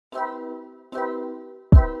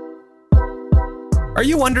Are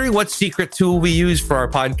you wondering what secret tool we use for our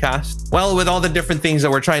podcast? Well, with all the different things that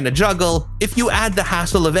we're trying to juggle, if you add the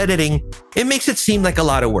hassle of editing, it makes it seem like a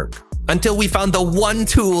lot of work. Until we found the one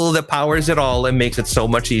tool that powers it all and makes it so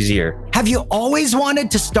much easier. Have you always wanted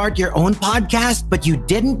to start your own podcast, but you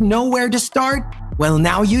didn't know where to start? Well,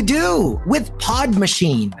 now you do with Pod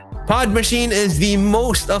Machine. Pod Machine is the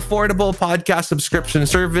most affordable podcast subscription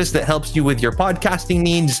service that helps you with your podcasting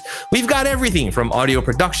needs. We've got everything from audio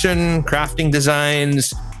production, crafting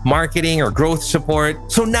designs, marketing or growth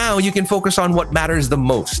support. So now you can focus on what matters the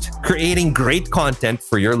most, creating great content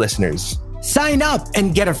for your listeners. Sign up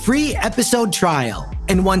and get a free episode trial.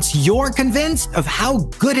 And once you're convinced of how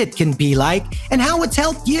good it can be like and how it's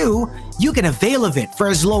helped you, you can avail of it for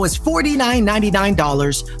as low as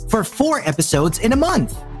 $49.99 for 4 episodes in a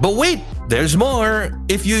month. But wait, there's more.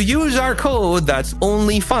 If you use our code, that's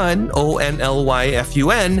ONLYFUN,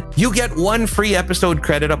 ONLYFUN, you get 1 free episode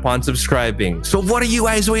credit upon subscribing. So what are you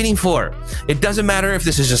guys waiting for? It doesn't matter if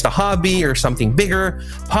this is just a hobby or something bigger,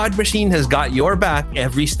 Pod Machine has got your back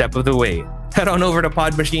every step of the way. Head on over to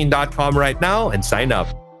podmachine.com right now and sign up.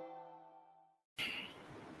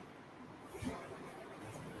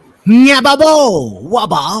 Nyababo,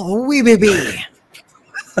 waba, weebibi.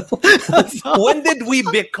 When did we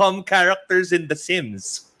become characters in The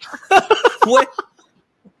Sims? What?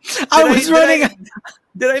 Did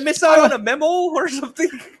I miss out on a memo or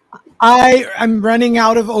something? I'm running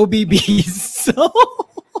out of OBBs, so...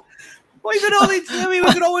 We could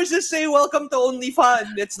always just say welcome to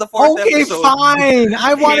OnlyFun. It's the 4th episode. Okay, fine.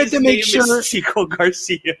 I wanted to make sure. His name is Chico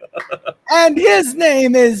Garcia. And his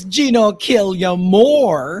name is Gino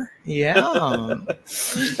Killiamore. Yeah. All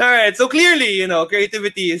right. So clearly,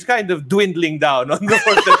 creativity is kind of dwindling down on the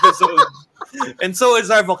 4th episode. And so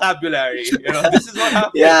is our vocabulary. This is what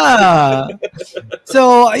happens. Yeah.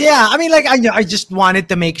 So, yeah. I mean, I just wanted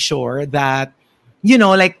to make sure that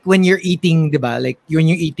when you're eating, diba? Like when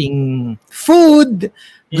you're eating food,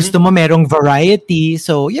 gusto mo merong variety.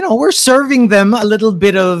 So, we're serving them a little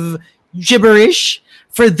bit of gibberish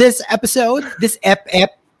for this episode, this ep.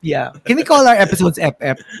 Yeah. Can we call our episodes ep?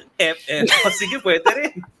 Ep. Sige, pwede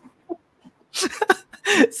rin.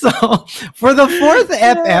 So, for the 4th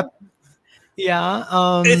ep,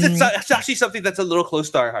 yeah. It's actually something that's a little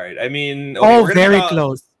close to our heart. I mean, very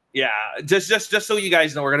close. Yeah, just so you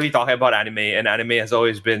guys know, we're gonna be talking about anime, and anime has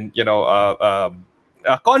always been, a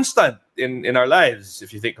constant in our lives,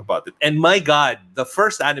 if you think about it. And my God, the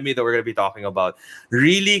first anime that we're gonna be talking about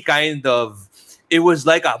really it was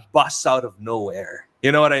like a bus out of nowhere.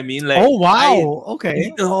 You know what I mean? Like, oh wow,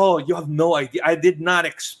 okay. No, you have no idea. I did not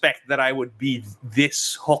expect that I would be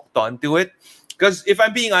this hooked onto it. Because if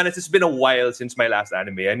I'm being honest, it's been a while since my last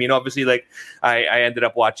anime. I mean, obviously, I ended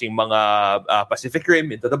up watching mga Pacific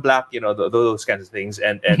Rim, Into the Black, those kinds of things.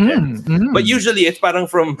 But usually it's parang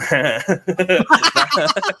from...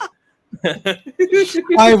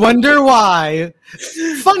 I wonder why.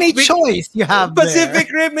 Funny choice you have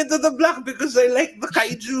Pacific Rim, Into the Black, because I like the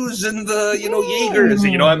kaijus and the, Jaegers.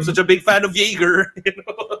 I'm such a big fan of Jaeger.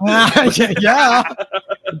 Yeah.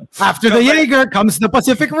 After the Jaeger comes the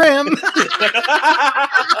Pacific Rim.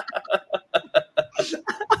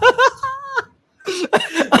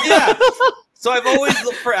 Yeah. So I've always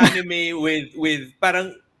looked for anime with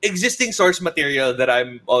parang existing source material that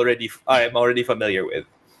I'm already familiar with.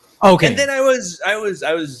 Okay. And then I was I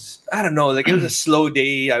don't know, like it was a slow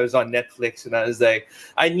day. I was on Netflix and I was like,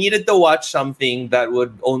 I needed to watch something that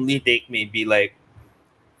would only take maybe like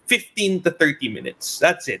 15 to 30 minutes.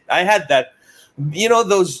 That's it. I had that,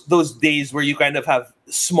 those days where you kind of have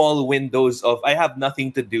small windows of I have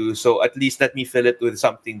nothing to do, so at least let me fill it with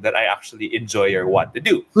something that I actually enjoy or want to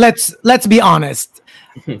do. Let's be honest.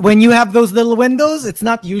 When you have those little windows, it's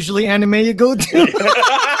not usually anime you go to.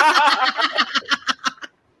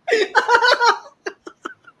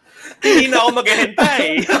 Hindi na ako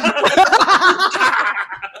maghihintay.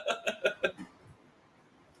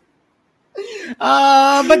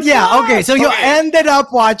 But yeah, okay. So you ended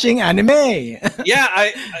up watching anime. Yeah,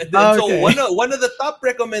 so one of the top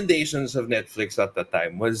recommendations of Netflix at the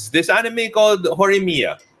time was this anime called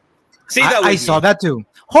Horimiya. Say that with me. I saw that too.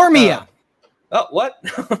 Horimiya. What?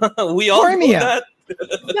 We all know that.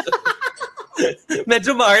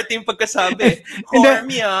 Medyo maarte yung pagkasabi.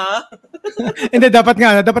 Horimiya. Hindi,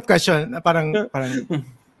 dapat question. Parang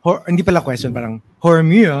hindi pala question, parang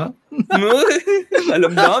Horimiya.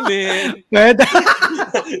 Alam namin.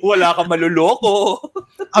 Wala ka maluloko.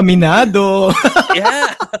 Aminado.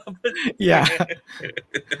 Yeah. Yeah.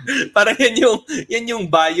 Parang yan yung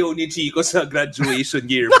bio ni Chico sa graduation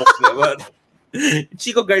yearbook naman.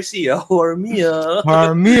 Chico Garcia, Hormia.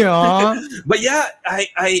 Armia. But yeah,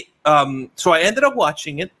 so I ended up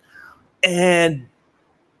watching it, and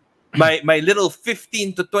my little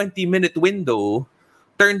 15 to 20 minute window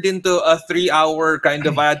turned into a 3 hour kind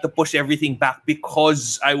of. I had to push everything back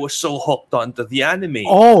because I was so hooked onto the anime.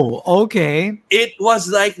 Oh, okay. It was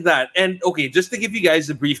like that. And okay, just to give you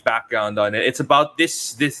guys a brief background on it, it's about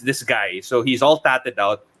this guy. So he's all tatted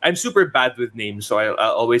out. I'm super bad with names, so I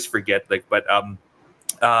always forget.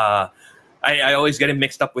 I always get him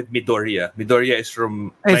mixed up with Midoriya. Midoriya is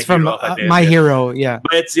from It's from My Hero, yeah.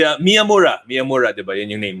 But it's Miyamura. Miyamura, diba? Yun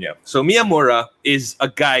yung name niya. So Miyamura is a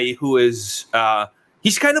guy who is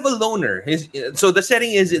he's kind of a loner. So the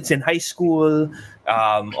setting is it's in high school,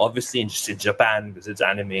 obviously just in Japan because it's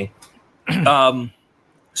anime.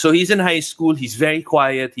 So he's in high school. He's very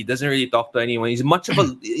quiet. He doesn't really talk to anyone. He's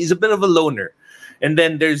a bit of a loner. And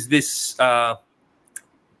then there's this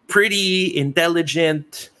pretty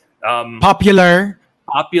intelligent, popular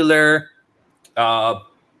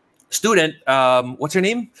student. What's her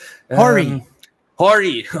name? Hori.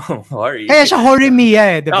 Hori. Hori. Kaya siya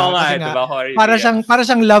Horimiya, diba? Oo nga, Kasi nga, diba? Hori. para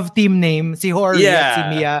siyang love team name si Hori at si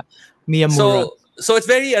Miyamura. So it's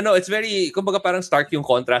very kumbaga parang stark yung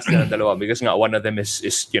contrast ng dalawa because nga one of them is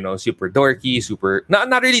super dorky,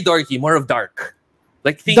 not really dorky, more of dark.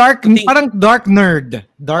 Like parang dark nerd.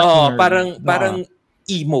 Nerd. Parang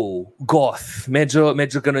emo, goth. Medyo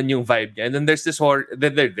ganun yung vibe niya. And then there's this horror.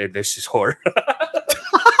 There's this horror.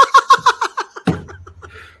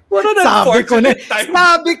 Sabi ko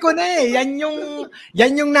na eh.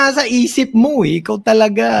 Yan yung nasa isip mo eh. Ikaw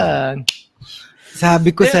talaga.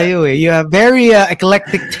 Sabi ko sa'yo eh. You have very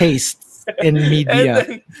eclectic tastes in media.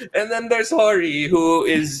 And then there's Hori, who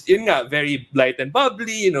is, yun nga, very light and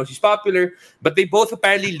bubbly. She's popular. But they both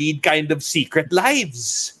apparently lead kind of secret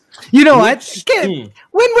lives. You know what?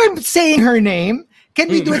 When we're saying her name, can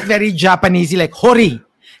we do it very Japanese, like Hori?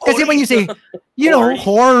 Kasi when you say,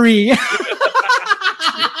 Hori.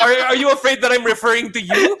 Are you afraid that I'm referring to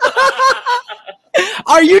you?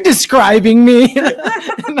 Are you describing me?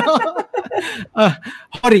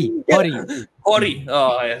 Hori. Hori.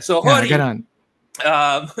 Oh, yeah. So Hori.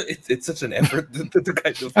 Yeah, it's such an effort to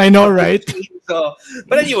kind of. I know, right? So,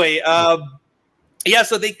 but anyway,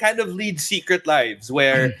 so they kind of lead secret lives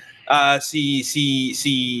where si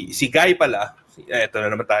guy pala, eto na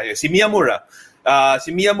naman tayo, si Miyamura.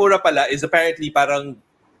 Si Miyamura pala is apparently parang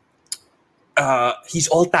he's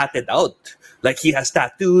all tatted out. Like he has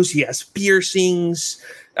tattoos, he has piercings,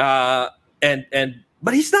 but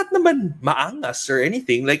he's not naman maangas or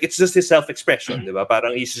anything. Like it's just his self-expression, diba?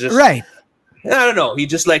 Parang he's just right. I don't know. He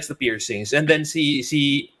just likes the piercings. And then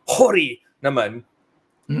si Hori naman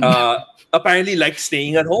apparently likes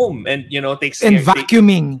staying at home and takes and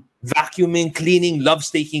vacuuming, cleaning,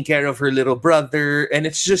 loves taking care of her little brother, and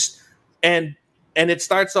it's just and it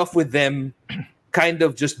starts off with them kind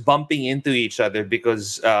of just bumping into each other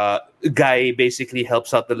because Guy basically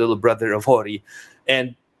helps out the little brother of Hori,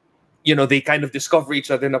 and they kind of discover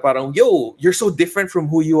each other na parang, yo, you're so different from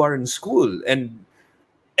who you are in school, and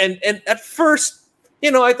at first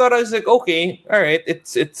I thought, I was like, okay, all right,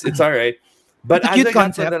 it's all right, but it's a cute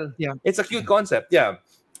concept. It's a cute concept, yeah.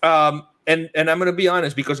 And I'm gonna be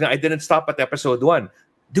honest because I didn't stop at episode 1,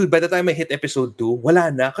 dude. By the time I hit episode 2,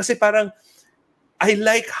 wala na kasi parang I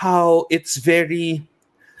like how it's very,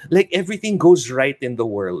 like everything goes right in the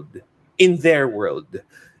world, in their world.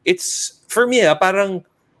 It's, for me, parang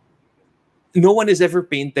no one is ever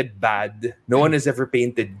painted bad. No one is ever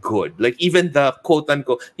painted good. Like even the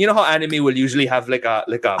quote-unquote, you know how anime will usually have like a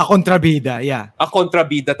kontrabida, yeah. A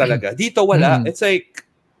kontrabida talaga. Dito wala. It's like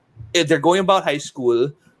they're going about high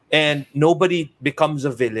school and nobody becomes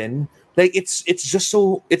a villain. Like it's just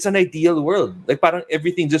so, it's an ideal world. Like parang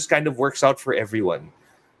everything just kind of works out for everyone.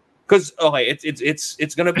 Because okay,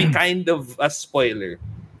 it's gonna be kind of a spoiler,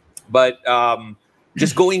 but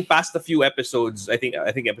just going past a few episodes, I think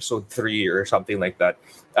episode 3 or something like that.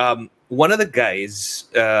 One of the guys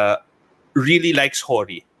really likes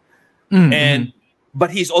Hori,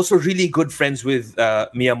 but he's also really good friends with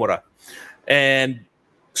Miyamura, and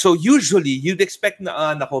so usually you'd expect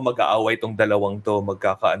na nako mag-aaway tong dalawang to,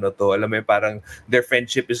 magkakaano to, alam mo parang their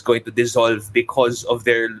friendship is going to dissolve because of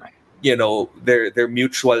their their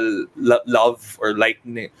mutual love or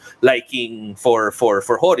liking for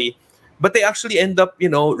Hori, but they actually end up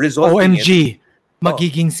resolving OMG,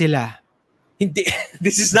 magiging sila. Hindi,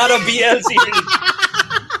 this is not a BL series.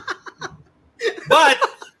 But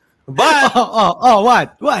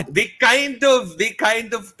what? They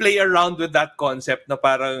kind of play around with that concept na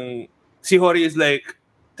parang si Hori is like,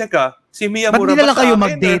 teka, si Miyamura Ba't di na lang kayo sa akin,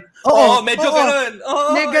 mag-date? Medyo ganun.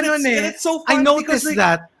 May ganun and it's so I funny noticed because,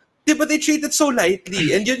 that. But they treat it so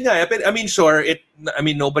lightly. And yun nga, I mean, sure,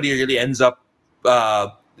 nobody really ends up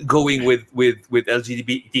going with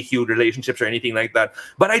LGBTQ relationships or anything like that.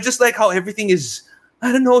 But I just like how everything is,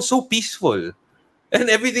 I don't know, so peaceful. And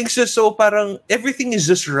everything's just so everything is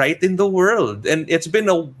just right in the world. And it's been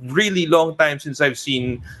a really long time since I've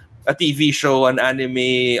seen a TV show, an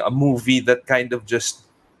anime, a movie that kind of just,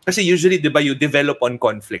 kasi usually, di ba, you develop on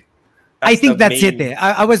conflict. I think that's it.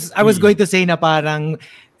 I was going to say na parang,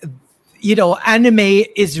 anime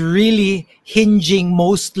is really hinging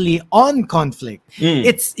mostly on conflict.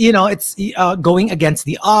 It's going against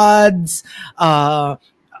the odds,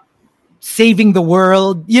 saving the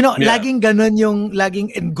world. Laging ganun yung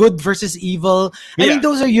laging in good versus evil. I mean,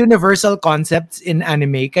 those are universal concepts in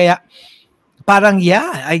anime. Kaya parang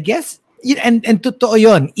I guess and totoo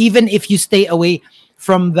yun. Even if you stay away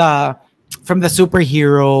from the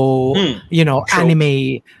superhero,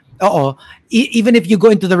 anime. Even if you go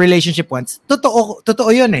into the relationship once,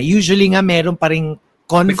 totoo yun eh. Usually nga meron pa ring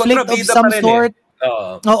conflict of some sort.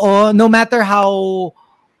 No matter how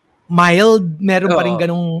mild, meron pa ring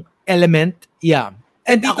ganung element. Yeah.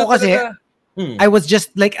 And ako kasi, I was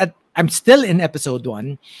just like, I'm still in episode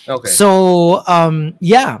 1. Okay. So,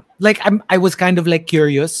 like I was kind of like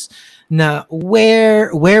curious na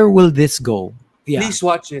where will this go? Yeah. Please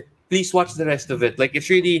watch it. Please watch the rest of it. Like, it's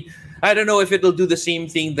really, I don't know if it'll do the same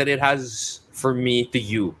thing that it has for me to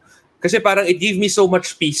you. Kasi parang it gave me so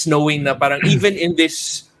much peace knowing na parang even in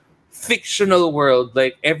this fictional world,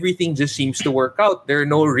 like everything just seems to work out. There are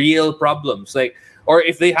no real problems. Like, or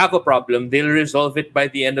if they have a problem, they'll resolve it by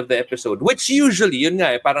the end of the episode. Which usually, yun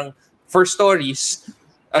nga parang for stories,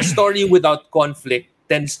 a story without conflict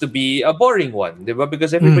tends to be a boring one, diba?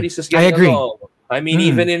 Because everybody's just getting along. I mean,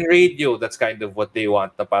 even in radio, that's kind of what they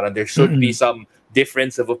want. Na parang there should be some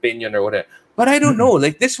difference of opinion or whatever. But I don't know.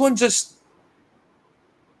 Like this one just,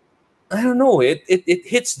 I don't know. It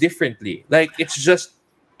hits differently. Like it's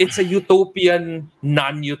a utopian,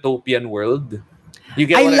 non-utopian world. You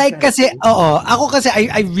get what like kasi, ako kasi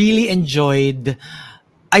I really enjoyed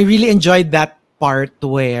that part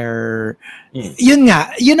where, yun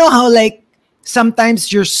nga, you know how like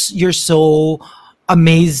sometimes you're so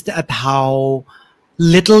amazed at how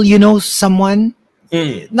little you know someone.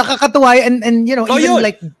 Nakakatuwa and even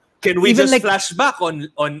like, can we just flash back on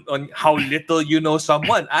how little you know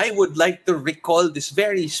someone? I would like to recall this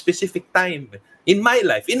very specific time in my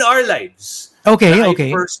life, in our lives. Okay. I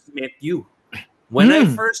first met you. When I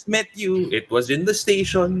first met you, it was in the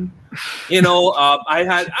station. I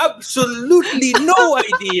had absolutely no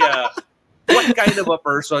idea what kind of a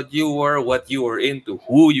person you were, what you were into,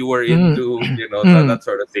 who you were into, that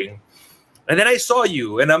sort of thing. And then I saw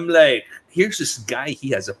you, and I'm like, here's this guy. He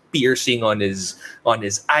has a piercing on his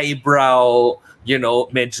eyebrow.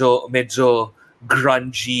 Medyo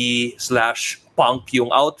grungy / punk yung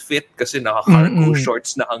outfit kasi naka-cargo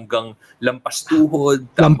shorts na hanggang lampas tuhod.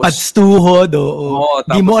 Lampas tuhod, oo.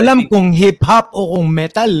 Di mo alam kung hip-hop o kung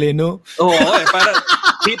metal, no? Parang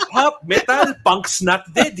hip-hop, metal, punk's not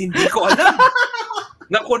dead. Hindi ko alam.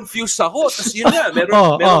 Na-confuse ako. Tapos yun nga,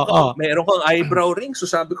 meron kang eyebrow ring. So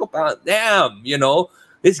sabi ko, damn,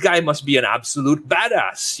 this guy must be an absolute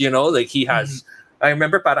badass. Like he has, I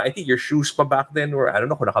remember parang, I think your shoes pa back then, or I don't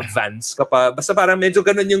know kung naka-Vans ka pa. Basta parang medyo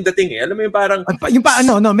ganun yung dating eh. Alam mo yung parang...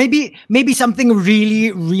 maybe something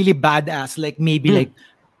really, really badass. Like maybe like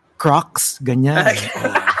Crocs, ganyan.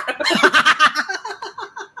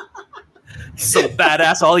 So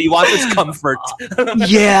badass, all you want is comfort.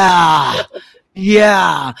 Yeah.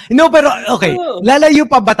 No, pero okay. Lalayo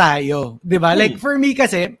pa ba tayo? Diba? Like for me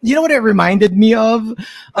kasi, you know what it reminded me of?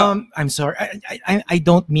 I'm sorry. I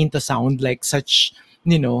don't mean to sound like such,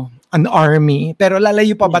 an army. Pero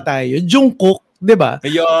lalayo pa ba tayo? Jungkook, diba?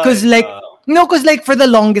 Because like for the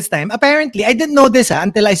longest time, apparently, I didn't know this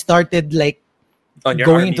until I started like on your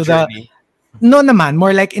going into journey. No naman,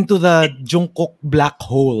 more like into the Jungkook black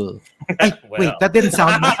hole. Wait, that didn't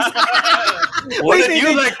sound nice. Wouldn't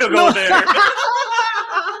you like to go there?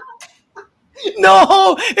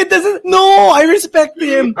 No, it doesn't. No, I respect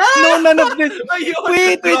him. No, none of this.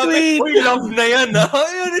 Wait. Uy, love na yan, ha?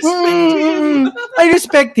 I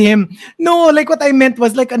respect him. No, like what I meant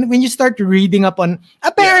was like when you start reading up on,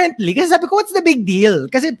 apparently, kasi sabi ko, what's the big deal?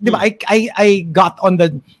 Kasi, di ba, I got on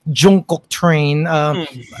the Jungkook train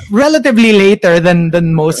relatively later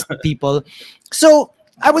than most people. So,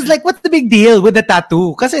 I was like, what's the big deal with the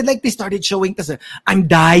tattoo? Kasi like they started showing, kasi I'm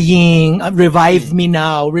dying, revive me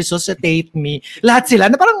now, resuscitate me. Lahat sila,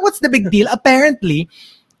 na parang what's the big deal? Apparently,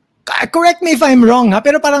 correct me if I'm wrong, ha?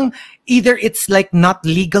 Pero parang either it's like not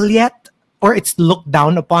legal yet or it's looked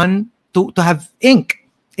down upon to have ink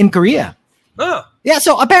in Korea. Oh. Yeah,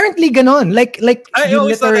 so apparently ganon. Like you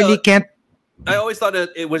literally can't. I always thought that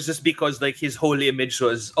it was just because like his whole image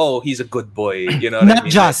was, oh, he's a good boy, you know. Not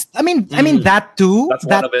just. I mean that too.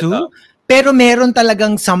 That too. Pero meron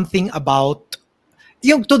talagang something about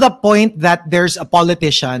yung to the point that there's a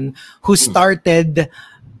politician who started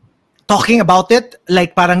talking about it,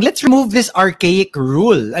 like parang let's remove this archaic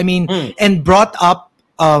rule. I mean, and brought up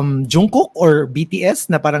Jungkook or BTS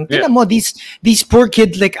na parang tingnan mo these poor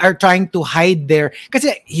kids like are trying to hide their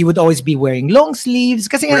kasi he would always be wearing long sleeves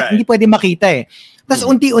kasi hindi pwede makita eh. Tapos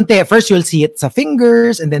unti-unti first you'll see it sa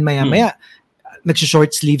fingers and then maya-maya nagsi-short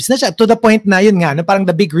sleeves na siya to the point na yun nga na parang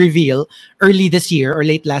the big reveal early this year or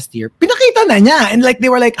late last year pinakita na niya and like they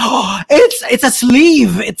were like oh it's a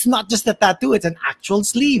sleeve, it's not just a tattoo, it's an actual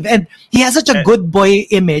sleeve and he has such a good boy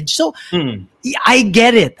image so I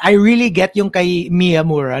get it, I really get yung kay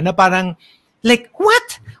Miyamura na parang like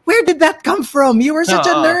what, where did that come from, you were such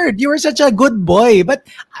a nerd, you were such a good boy but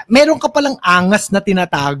meron ka palang angas na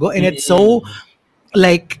tinatago and it's so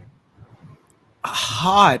like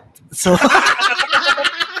hot. So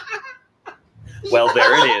well,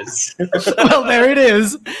 there it is. Well, there it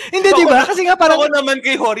is. Hindi, di ba? Kasi nga parang... Ako naman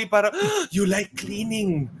kay Hori, parang, you like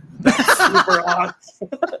cleaning. That's super hot.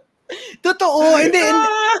 Totoo. Hindi,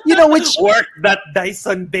 you know, which... Work that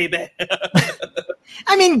Dyson, baby.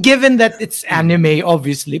 I mean, given that it's anime,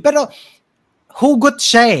 obviously, pero hugot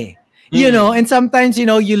siya eh. You know, and sometimes, you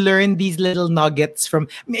know, you learn these little nuggets from...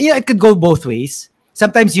 You know, it could go both ways.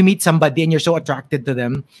 Sometimes you meet somebody and you're so attracted to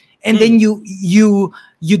them. And then you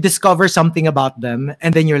discover something about them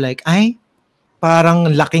and then you're like, ay,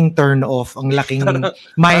 parang laking turn off, ang laking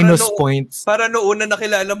minus points. Para noon na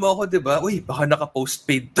nakilala mo ako, 'di ba? Uy, baka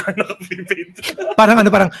naka-postpaid, naka-prepaid.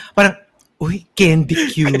 parang uy,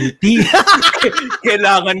 Candy Cutie.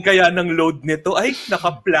 Kailangan kaya ng load nito? Ay,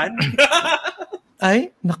 naka-plan.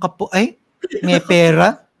 Ay, may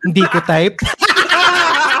pera, hindi ko type.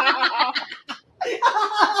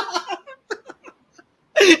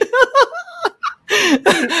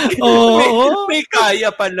 May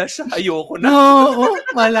kaya pala siya. Ayoko na. Oo,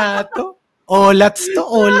 malato. Olats.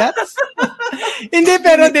 Hindi,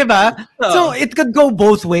 pero diba? So, it could go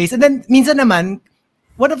both ways. And then, minsan naman,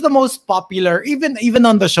 one of the most popular, even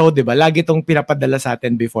on the show, diba? Lagi itong pinapadala sa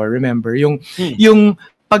atin before, remember? Yung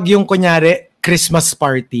kunyari, Christmas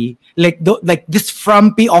party, like this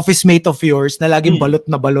frumpy office mate of yours na laging balot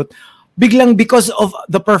na balot, biglang because of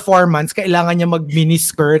the performance, kailangan niya mag-mini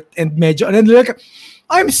skirt and medyo, and then like,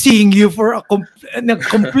 I'm seeing you for a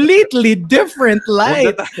completely different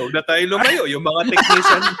light. Huwag na tayo lumayo. Yung mga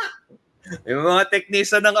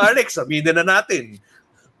technician ng Alex, sabihin na natin,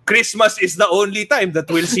 Christmas is the only time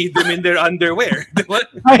that we'll see them in their underwear. Diba?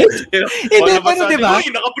 Hindi, pero diba?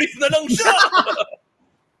 Uy, naka-brief na lang siya.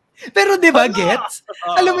 Pero 'di ba gets?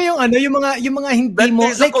 Alam mo yung yung mga hindi that mo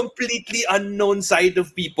like a completely unknown side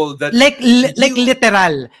of people that like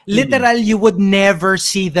literal you would never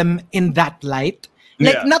see them in that light.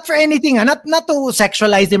 Like not for anything, not to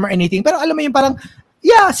sexualize them or anything, pero alam mo yung parang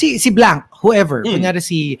si blank, whoever, kunyari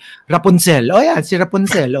si Rapunzel. Oh yeah, si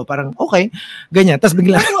Rapunzel. Oh, parang okay. Ganyan. Tapos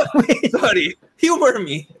bigla sorry, humor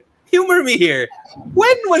me here.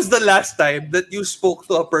 When was the last time that you spoke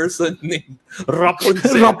to a person named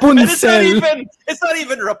Rapunzel? Rapunzel. It's not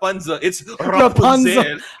even Rapunzel. It's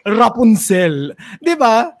Rapunzel. Rapunzel. Di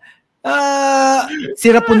ba? Si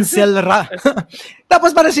Rapunzel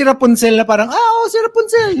Tapos para si Rapunzel na parang, si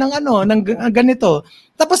Rapunzel ng ganito.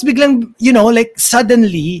 Tapos biglang, you know, like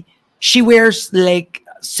suddenly, she wears like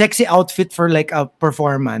sexy outfit for like a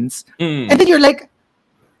performance. And then you're like,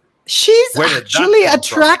 she's actually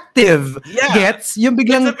attractive. Yeah. Gets yung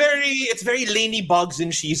biglang it's very Lainey Boggs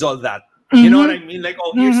and she's all that. You know what I mean? Like,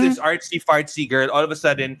 here's this artsy-fartsy girl. All of a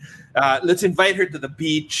sudden, let's invite her to the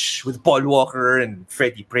beach with Paul Walker and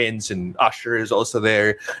Freddie Prinze and Usher is also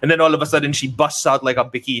there. And then all of a sudden, she busts out like a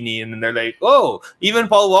bikini and they're like, oh, even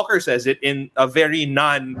Paul Walker says it in a very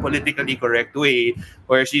non-politically correct way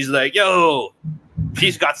where she's like, yo,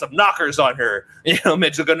 she's got some knockers on her. You know,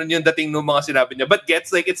 medyo ganun yung dating ng mga sinabi niya. But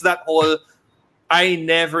gets like, it's that whole, I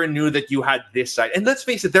never knew that you had this side. And let's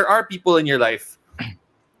face it, there are people in your life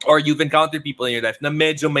or you've encountered people in your life na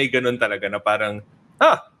medyo may ganun talaga na parang,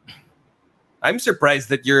 I'm surprised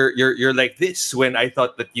that you're like this when I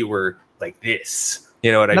thought that you were like this.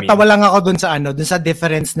 You know what I mean? Natawa lang ako dun sa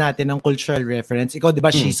difference natin ng cultural reference. Ikaw, di ba,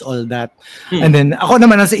 she's all that. And then, ako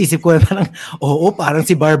naman nasa isip ko, parang, parang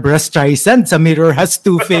si Barbara Streisand sa Mirror Has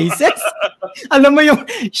Two Faces. Alam mo yung,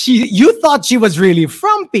 you thought she was really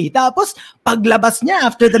frumpy. Tapos, paglabas niya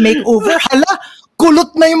after the makeover, hala,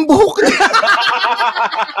 kulot na yung buhok niya.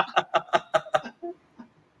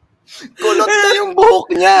 Kulot na yung buhok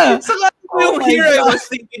niya. So, yung here I was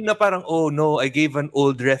thinking na parang, oh no, I gave an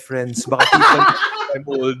old reference. Baka people think I'm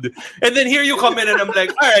old. And then here you come in and I'm like,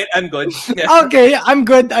 all right, I'm good. Yeah. Okay, I'm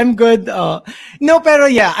good. No, pero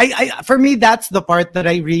yeah, I for me, that's the part that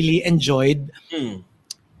I really enjoyed.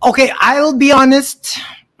 Okay, I'll be honest.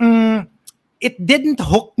 It didn't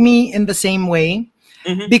hook me in the same way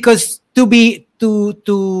because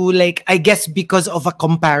like, I guess because of a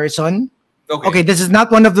comparison. Okay, this is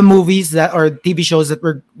not one of the movies that or TV shows that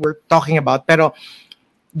we're talking about, pero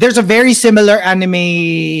there's a very similar anime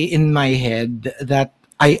in my head that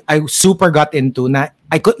I super got into. Na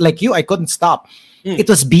I couldn't stop. It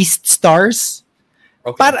was Beast Stars.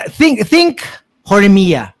 Okay. Para think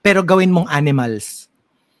Horimiya, pero gawin mong animals.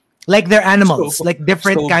 Like they're animals, like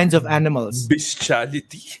different kinds of animals.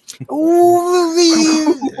 Bestiality. No,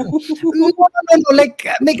 like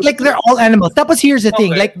they're all animals. Tapos here's the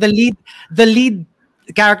thing, like the lead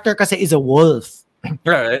character kasi is a wolf.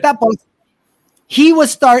 Right. Tapos he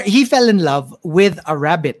fell in love with a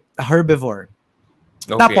rabbit, a herbivore.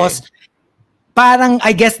 Okay. Tapos parang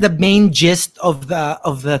I guess the main gist of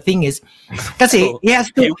the thing is kasi So, he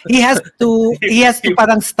has to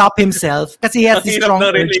parang stop himself kasi he has this strong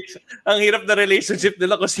urge. Ang hirap na relationship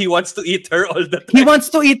nila because he wants to eat her all the time. He wants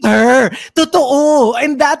to eat her. Totoo.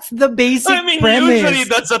 And that's the basic premise. Usually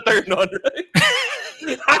that's a turn on, right?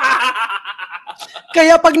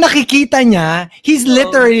 Kaya pag nakikita niya, he's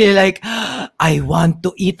literally like, I want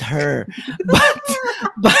to eat her.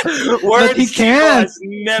 But he can't. Has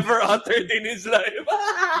never uttered in his life.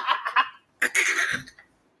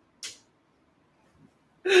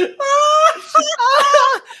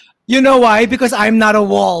 You know why? Because I'm not a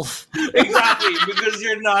wolf. Exactly, because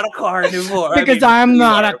you're not a carnivore. Because I'm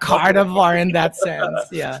not a carnivore in that sense.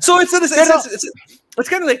 Yeah. So it's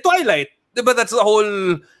kind of like Twilight, but that's the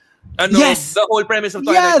whole. The whole premise of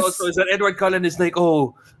Twilight also is that Edward Cullen is like,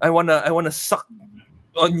 oh, I wanna suck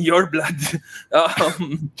on your blood,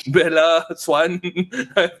 Bella Swan.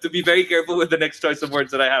 I have to be very careful with the next choice of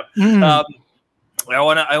words that I have. I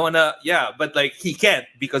wanna, but like he can't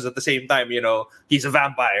because at the same time, he's a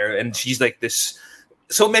vampire and she's like this.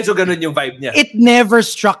 So medyo ganun yung vibe niya. It never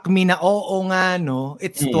struck me na, oo nga, no?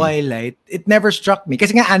 It's Twilight. It never struck me.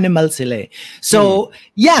 Kasi nga animal sila eh. So,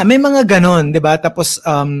 yeah, may mga ganun, di ba? Tapos,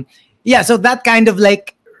 so that kind of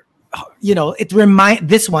like,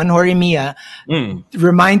 this one, Horimiya,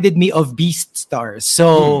 reminded me of Beast Stars.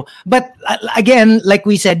 So, but again, like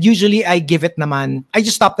we said, usually I give it naman, I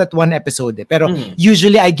just stopped at one episode eh. Pero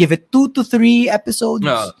usually I give it 2 to 3 episodes.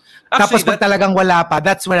 No. Actually, tapos pag talagang wala pa,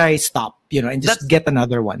 that's where I stop, and just get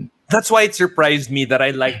another one. That's why it surprised me that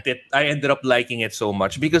I liked it. I ended up liking it so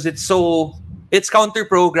much because it's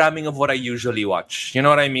counter-programming of what I usually watch. You know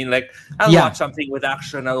what I mean? Like, I'll watch something with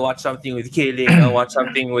action, I'll watch something with killing, I'll watch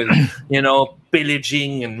something with,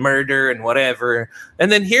 pillaging and murder and whatever. And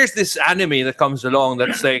then here's this anime that comes along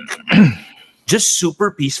that's like, just super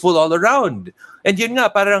peaceful all around. And yun nga,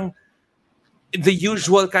 parang, the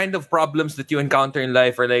usual kind of problems that you encounter in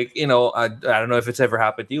life are like, I don't know if it's ever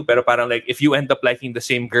happened to you, pero parang like, if you end up liking the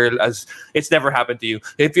same girl as, it's never happened to you.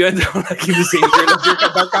 If you end up liking the same girl as your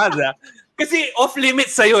kabarkada, kasi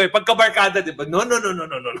off-limits sa'yo eh, pagkabarkada, diba? No.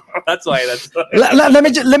 That's why. Let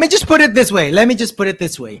me just put it this way.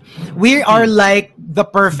 We are like the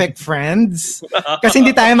perfect friends. Kasi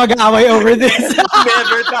hindi tayo mag-aaway over this.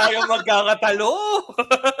 Never tayo magkakatalo.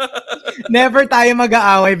 Never tayo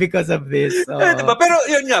mag-aaway because of this. So. Diba? Pero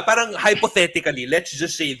yun nga, parang hypothetically, let's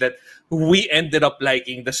just say that we ended up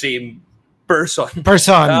liking the same person.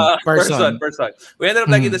 Person. We ended up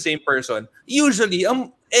liking the same person. Usually,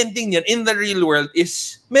 ending yan in the real world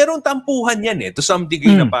is merong tampuhan yan eh. To some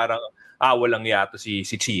degree na parang, walang yato si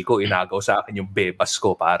Chico, inagaw sa akin yung bebas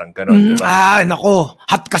ko. Parang gano'n. Diba? Nako.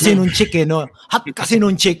 Hot kasi nung chick eh, no? Hot kasi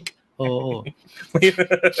nung chick. Oo.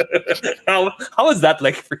 How was that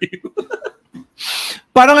like for you?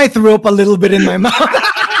 Parang I threw up a little bit in my mouth.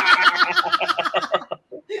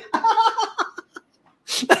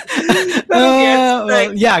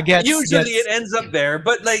 Usually it ends up there,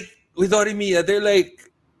 but like with Horimiya, they're like,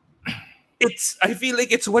 I feel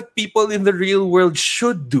like it's what people in the real world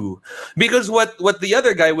should do. Because what the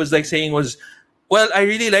other guy was like saying was, well, I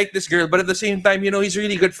really like this girl, but at the same time, he's a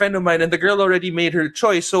really good friend of mine and the girl already made her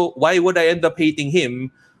choice. So why would I end up hating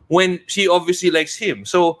him when she obviously likes him?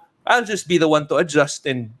 So I'll just be the one to adjust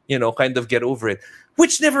and, kind of get over it.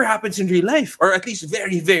 Which never happens in real life, or at least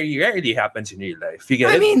very, very rarely happens in real life. You get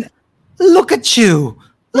it? I mean, look at you.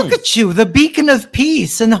 Look at you, the beacon of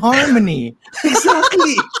peace and harmony.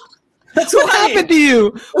 Exactly. That's What happened to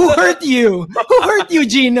you? Who hurt you? Who hurt you,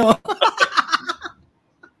 Gino?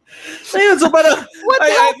 Ayun, so parang, What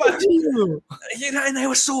happened to you? and I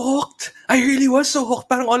was so hooked. I really was so hooked.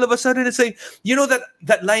 Parang all of a sudden, it's like, you know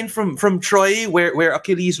that line from Troy where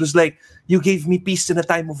Achilles was like, "You gave me peace in a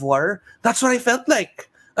time of war." That's what I felt like.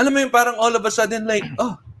 Alam mo yun, parang all of a sudden, like,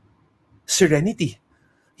 oh, serenity.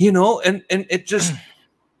 You know, and it just,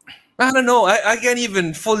 I don't know. I can't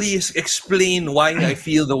even fully explain why I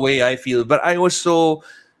feel the way I feel, but I was so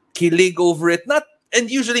kilig over it. And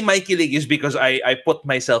usually my kilig is because I put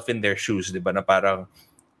myself in their shoes, di ba? Na parang,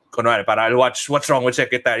 kunwari, I'll watch What's Wrong with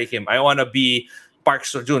Secretary Kim. I want to be Park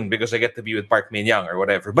Seo-joon because I get to be with Park Min-young or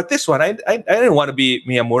whatever. But this one, I didn't want to be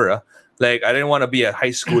Miyamura. Like, I didn't want to be a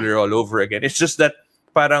high schooler all over again. It's just that,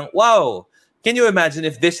 parang, wow, can you imagine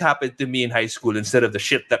if this happened to me in high school instead of the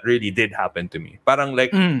shit that really did happen to me? Parang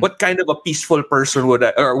like, what kind of a peaceful person would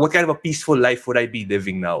I, or what kind of a peaceful life would I be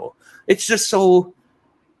living now? It's just so,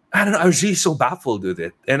 I don't know, I was really so baffled with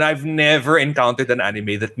it. And I've never encountered an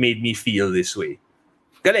anime that made me feel this way.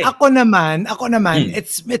 Galing. Ako naman,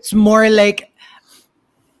 it's more like,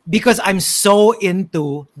 because I'm so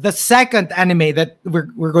into the second anime that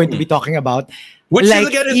we're going to be talking about. Which like,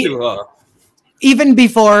 you'll get into, even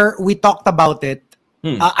before we talked about it,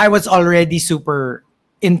 I was already super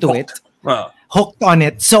into it, hooked on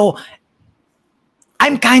it. So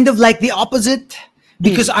I'm kind of like the opposite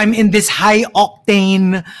because I'm in this high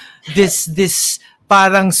octane, this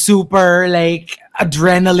parang super like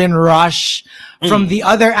adrenaline rush from the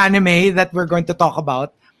other anime that we're going to talk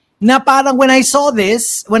about. Na parang when I saw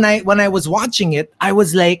this, when I was watching it, I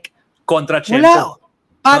was like, Contratempo.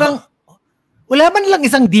 Parang wala man lang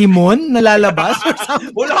isang demon na lalabas or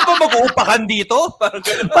something. Wala ba mag-uupakan dito?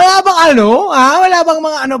 Wala bang wala bang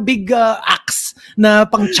mga big axe na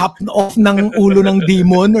pang chop off ng ulo ng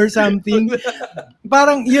demon or something?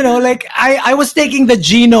 Parang, you know, like I was taking the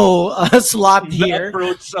Gino slot here.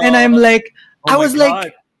 Approach, and I'm like, I was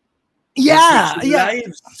like, yeah.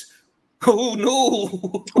 Oh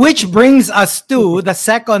no. Which brings us to the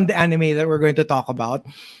second anime that we're going to talk about.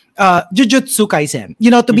 Jujutsu Kaisen.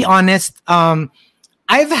 You know, to be honest,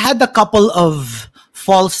 I've had a couple of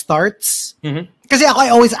false starts. Kasi I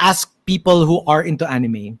always ask people who are into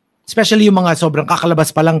anime, especially yung mga sobrang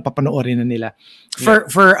kakalabas pa lang papanoorin na nila,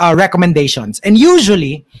 for recommendations. And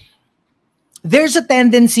usually, there's a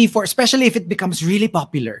tendency for, especially if it becomes really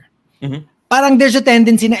popular, parang there's a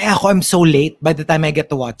tendency na, I'm so late by the time I get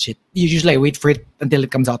to watch it. Usually I wait for it until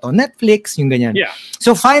it comes out on Netflix, yung ganyan. Yeah.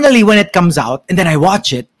 So finally, when it comes out, and then I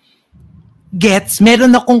watch it,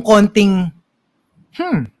 meron akong konting,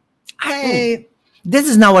 this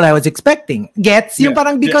is not what I was expecting. Yung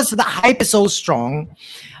parang because the hype is so strong.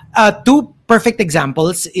 Two perfect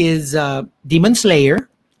examples is Demon Slayer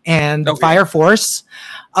and Fire Force.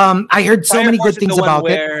 I heard so many good things about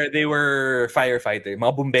it. Where they were firefighter,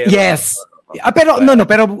 mga bombero. Yes. Pero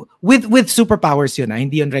pero with superpowers yun,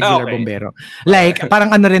 hindi yun regular bombero. Like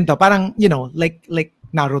parang ano rin to, parang you know, like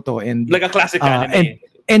Naruto and like a classic anime.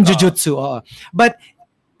 And Jujutsu. But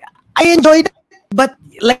I enjoyed it, but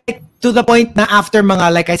like to the point na after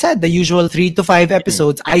mga, like I said, the usual 3 to 5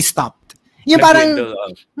 episodes, I stopped. Yung parang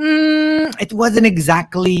it wasn't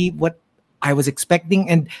exactly what I was expecting,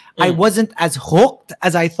 and I wasn't as hooked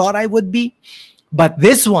as I thought I would be. But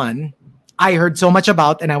this one, I heard so much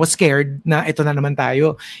about, and I was scared na ito na naman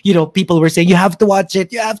tayo. You know, people were saying, you have to watch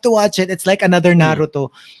it. It's like another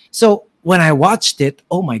Naruto. So when I watched it,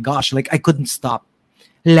 oh my gosh, like I couldn't stop.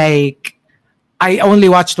 Like, I only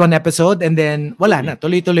watched one episode and then wala na,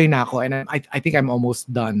 tuloy-tuloy na ako, and I think I'm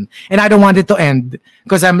almost done. And I don't want it to end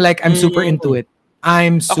because I'm super into it.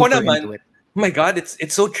 I'm super into it. Oh my God,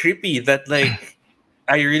 it's so trippy that like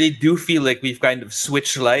I really do feel like we've kind of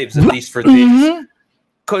switched lives, at least for this.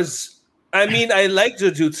 Because I mean, I like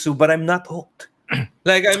Jujutsu, but I'm not hooked.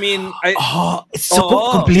 Like, I mean, it's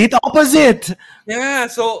so complete opposite. Yeah,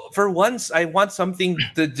 so for once, I want something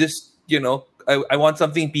to just, you know, I want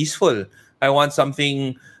something peaceful. I want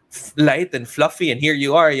something light and fluffy, and here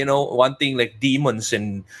you are, you know, wanting like demons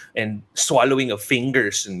and swallowing of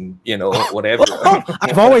fingers and, you know, whatever.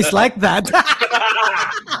 I've always liked that.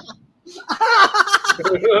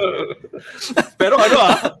 Pero I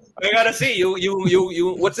gotta say, you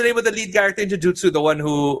what's the name of the lead character in Jujutsu? The one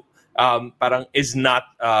who parang is not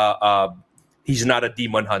he's not a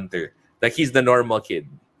demon hunter. Like, he's the normal kid.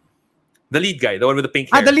 The lead guy, the one with the pink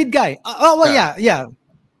hair. The lead guy. Yeah.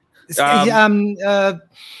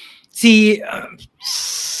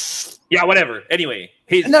 Yeah, whatever. Anyway,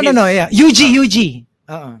 Yuji.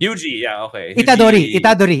 Yuji, yeah, okay.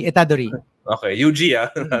 Itadori. Okay, UG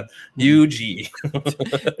UG.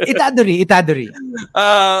 Itadori.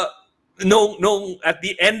 No, at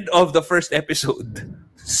the end of the first episode,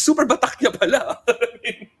 super batak niya pala. I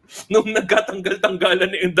mean, nung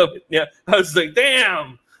nagkatanggal-tanggalan na yung damit niya, I was like,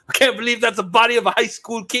 damn! I can't believe that's the body of a high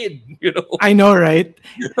school kid, you know? I know, right?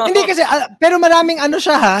 Hindi kasi, pero maraming ano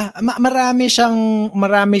siya ha, marami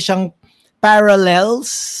siyang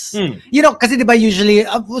parallels. You know, kasi diba usually,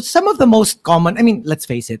 some of the most common, I mean, let's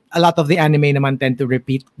face it, a lot of the anime naman tend to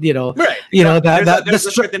repeat, you know. Right. You know, there's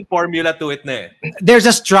a certain formula to it na eh. There's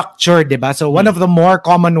a structure, diba? So one of the more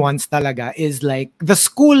common ones talaga is like the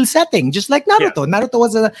school setting, just like Naruto. Yeah. Naruto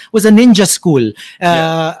was a ninja school.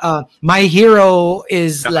 My Hero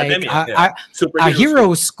is Academia, like a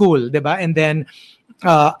hero school, diba? And then,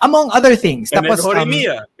 among other things. And tapos, then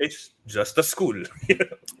Horimiya, it's just a school.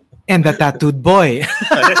 And the tattooed boy.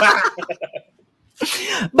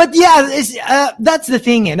 But yeah, that's the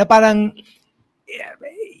thing, na parang,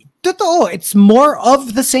 totoo, it's more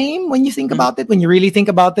of the same when you think about it, when you really think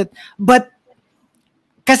about it. But,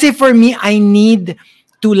 kasi for me, I need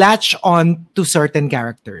to latch on to certain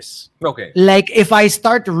characters. Okay. Like, if I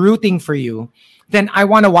start rooting for you, then I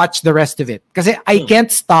want to watch the rest of it. Kasi I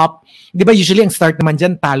can't stop. Di ba usually ang start naman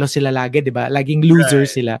dyan, talo sila lagi, di ba? Laging loser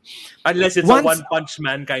sila. Unless it's a one-punch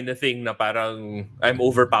man kind of thing na parang I'm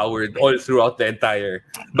overpowered all throughout the entire.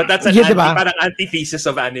 But that's an parang antithesis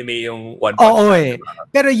of anime yung one-punch man.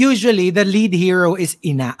 Pero usually, the lead hero is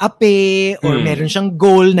inaapi or meron siyang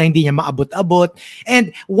goal na hindi niya maabot-abot.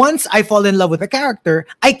 And once I fall in love with a character,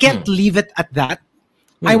 I can't leave it at that.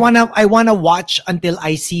 I wanna watch until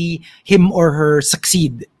I see him or her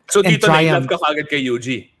succeed. So dito na-love ka agad kay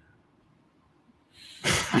Yuji.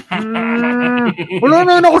 Wala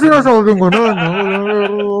na ako sinasabing gano'n.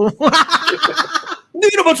 Hindi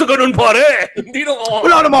naman sa ganun, pare.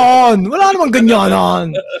 Wala naman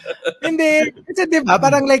ganyanan. Hindi, kasi diba,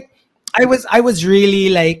 parang like, I was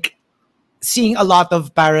really like, seeing a lot of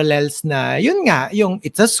parallels na, yun nga, yung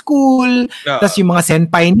it's a school, tas yung mga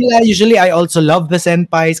senpai nila, usually I also love the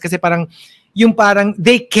senpais kasi parang,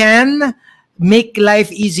 they can make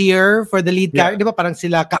life easier for the lead character, di ba? Parang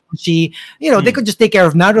sila, Kakushi, you know, they could just take care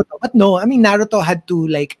of Naruto. But no, I mean, Naruto had to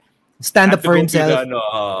like, stand up for himself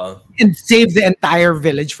and save the entire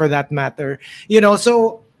village for that matter. You know,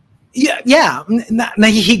 so, yeah,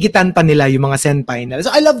 nahihigitan pa nila yung mga senpai nila. So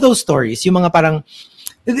I love those stories, yung mga parang,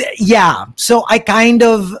 yeah, so I kind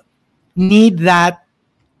of need that.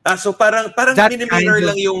 So parang mini-mirror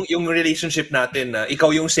lang yung relationship natin na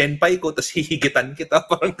ikaw yung senpai ko tapos hihigitan kita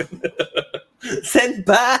parang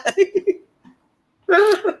senpai.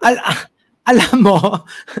 Alam mo,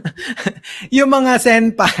 yung mga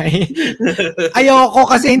senpai, ayoko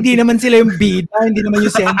kasi hindi naman sila yung bida, hindi naman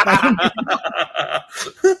yung senpai.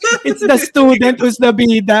 It's the student who's the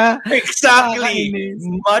bida. Exactly.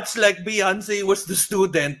 Much like Beyonce was the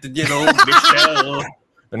student, you know, Michelle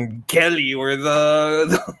and Kelly were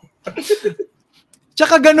the...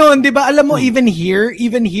 Tsaka ganun, di ba? Alam mo, even here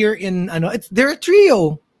in, they're a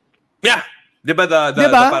trio. Yeah. Diba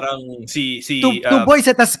diba? Parang si two boys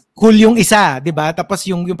at tas cool yung isa, 'di ba? Tapos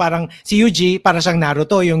yung parang si Yuji para siyang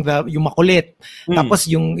Naruto, yung makulit. Tapos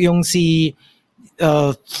yung si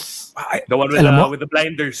the one with the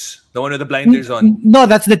blinders. The one with the blinders on. No,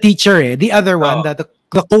 that's the teacher eh. The other one, the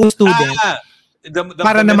co-student. The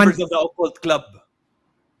members of the occult club.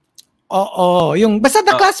 Yung basta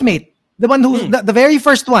the classmate. The one who, the very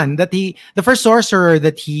first one the first sorcerer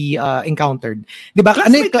that he encountered. Diba?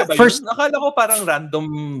 First, nakala ko parang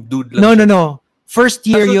random dude lang. No. First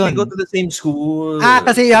year yun. They go to the same school.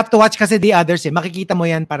 Kasi you have to watch kasi the others eh. Makikita mo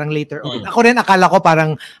yan parang later on. Ako rin akala ko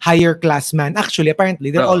parang higher class man. Actually,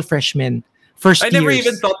 apparently, they're all freshmen. First years. I never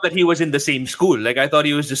even thought that he was in the same school. Like, I thought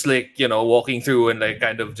he was just like, you know, walking through and like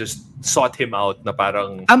kind of just sought him out na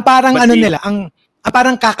parang... Ang parang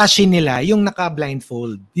parang Kakashi nila, yung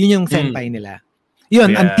naka-blindfold. Yun yung senpai nila.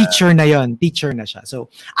 Yun, ang teacher na yun. Teacher na siya. So,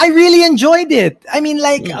 I really enjoyed it. I mean,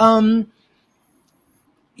 like,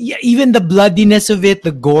 even the bloodiness of it,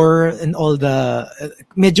 the gore, and all the,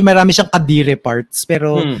 medyo marami siyang kadire parts.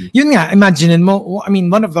 Pero, yun nga, imagine mo, I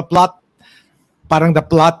mean, one of the parang the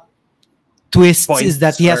plot twists is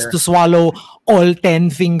that he has to swallow all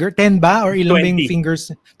 10 ba? Or ilang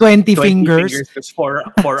fingers? 20 fingers. Four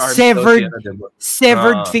arms.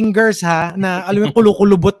 Severed fingers ha, na alam mo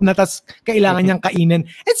kulukulubot na tas kailangan niyang kainin.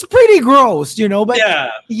 It's pretty gross, you know, but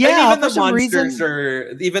and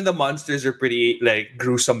even the monsters are pretty like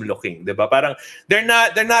gruesome looking, diba? Parang they're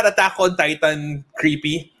not Attack on Titan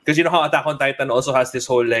creepy, because you know how Attack on Titan also has this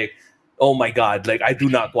whole like, oh my god, like I do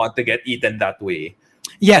not want to get eaten that way.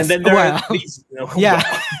 Yes. And then there Well, are these, yeah. Well,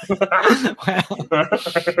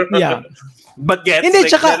 yeah. but gets Hindi,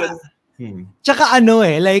 like, tsaka ano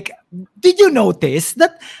like, did you notice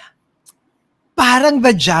that parang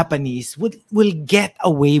the Japanese will get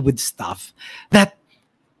away with stuff that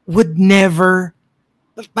would never,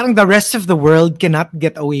 parang the rest of the world cannot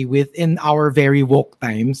get away with in our very woke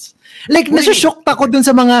times. Like, What do you mean? nasushocked ako dun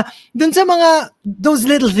sa mga, those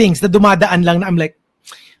little things na dumadaan lang na I'm like,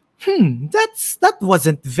 that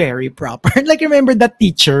wasn't very proper. Like, remember that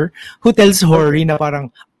teacher who tells Hori na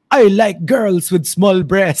parang, I like girls with small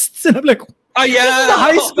breasts. And I'm like, oh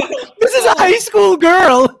yeah, this is a high school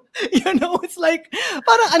girl. You know, it's like,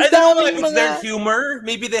 parang ang I don't know if daming it's their humor.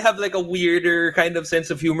 Maybe they have like a weirder kind of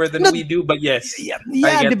sense of humor than we do. But yes, Yeah,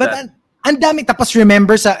 I get but that. ang dami. Tapos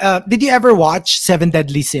remember did you ever watch Seven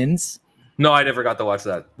Deadly Sins? No, I never got to watch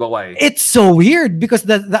that. But why? It's so weird because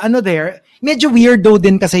the ano there, medyo weirdo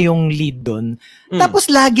din kasi yung lead doon. Tapos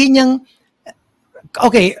lagi niyang,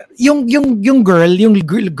 okay, yung girl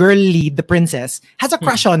lead, the princess, has a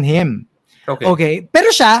crush on him. Okay. Pero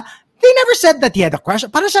siya, they never said that he had a crush.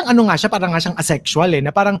 Parang siyang parang nga siyang asexual na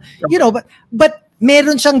parang, you know, but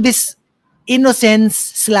meron siyang this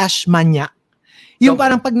innocence/manya. Yung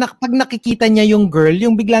parang pag nakikita niya yung girl,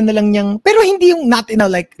 yung bigla na lang niyang, pero hindi yung not in a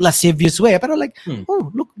like lascivious way, pero like,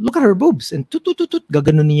 oh, look at her boobs, and tut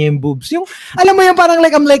gaganon niya yung boobs. Yung, alam mo yung parang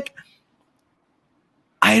like, I'm like,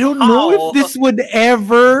 I don't know if this would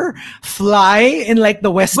ever fly in like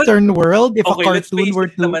the Western world if a cartoon were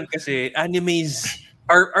to. Naman kasi animes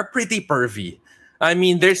are pretty pervy. I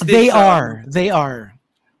mean, there's this. They are.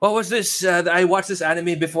 What was this? I watched this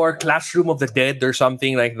anime before, Classroom of the Dead or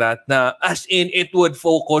something like that. Na, as in, it would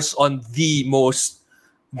focus on the most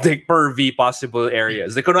pervy possible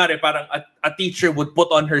areas. Like, kunwari, parang a teacher would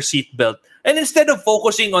put on her seatbelt, and instead of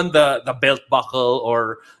focusing on the belt buckle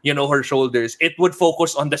or, you know, her shoulders, it would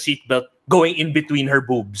focus on the seatbelt going in between her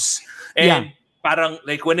boobs. And parang,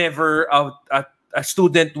 like, whenever a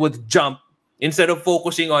student would jump, instead of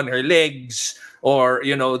focusing on her legs or,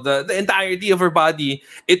 you know, the entirety of her body,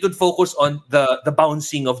 it would focus on the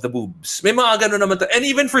bouncing of the boobs. May mga ganun naman to. And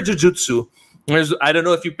even for Jujutsu, I don't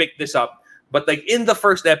know if you picked this up, but like in the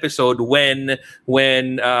first episode when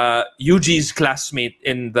Yuji's classmate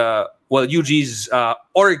in Yuji's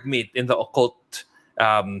org mate in the occult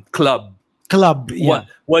club, yeah,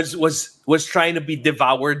 was trying to be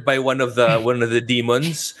devoured by one of the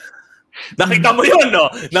demons. Nakita mo yun, no?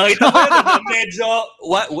 Nakita mo yun, no? Medyo,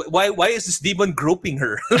 why is this demon groping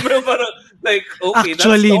her? Like, okay,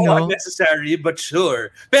 actually, that's so no, unnecessary, but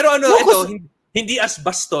sure. Pero ano, ito, hindi as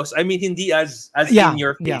bastos. I mean, hindi as in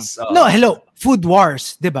your face. No, hello, Food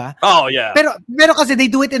Wars, diba? Oh, yeah. Pero kasi they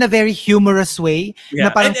do it in a very humorous way. Yeah.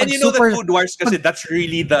 Na parang and you know that Food Wars kasi that's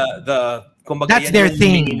really the kumbaga, that's their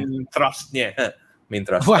thing. Main thrust niya. Main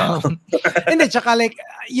thrust. Wow. And then, tsaka like,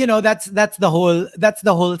 you know, that's the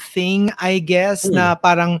whole thing, I guess, na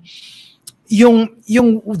parang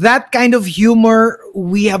yung that kind of humor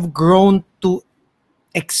we have grown to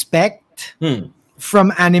expect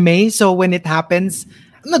from anime. So when it happens,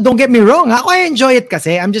 no, don't get me wrong, I enjoy it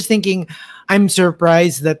kasi. I'm just thinking, I'm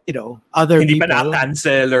surprised that, you know, other hindi people pa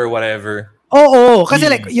na-cancel or whatever. Oh, kasi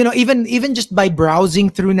like, you know, even just by browsing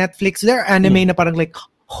through Netflix, there are anime na parang like,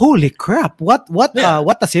 holy crap, what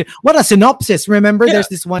a synopsis. Remember, there's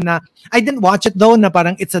this one na I didn't watch it though, na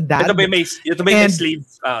parang it's a dad. Ito may slave.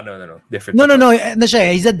 No. Different. No. Na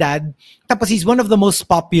siya, he's a dad. Tapos he's one of the most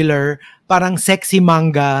popular parang sexy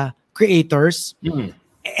manga creators.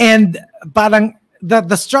 And parang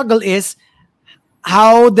the struggle is,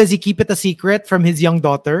 how does he keep it a secret from his young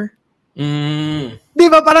daughter?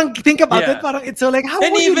 Diba? Parang think about it. Parang it's so like, how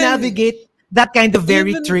will you navigate that kind of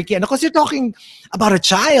very tricky? And because you're talking about a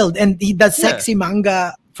child and he does sexy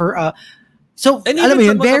manga for so alam mo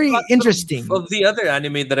yun, very interesting. Of the other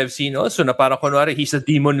anime that I've seen also, na parang kunwari he's a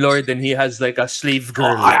demon lord and he has like a slave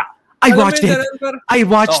girl. I watched it. I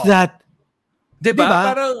watched that. Diba?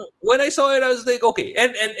 Parang when I saw it, I was like, okay.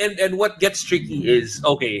 And what gets tricky is,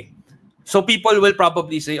 okay, so people will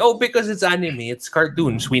probably say, oh, because it's anime, it's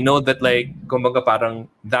cartoons. We know that, like, kumbaga parang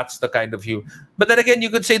that's the kind of humor. But then again, you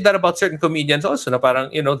could say that about certain comedians also, na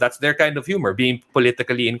parang, you know, that's their kind of humor, being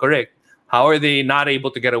politically incorrect. How are they not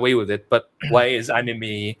able to get away with it? But why is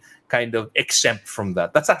anime kind of exempt from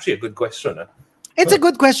that? That's actually a good question. It's a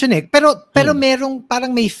good question, eh. Pero merong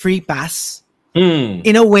parang may free pass.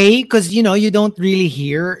 In a way, because you know, you don't really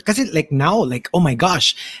hear, kasi like now, like, oh my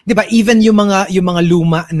gosh, diba, even yung mga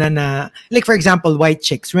luma na like, for example, White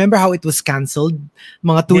Chicks, remember how it was cancelled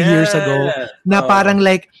mga 2 years ago, na parang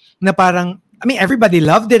I mean, everybody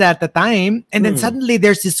loved it at the time, and then suddenly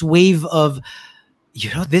there's this wave of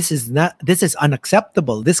this is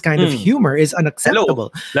unacceptable. This kind of humor is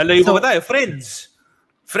unacceptable. Hello. Lalayo pa tayo, Friends.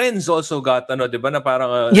 Friends also got, di ba, na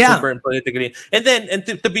parang super politically. And then,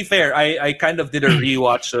 to be fair, I kind of did a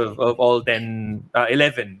rewatch of all 11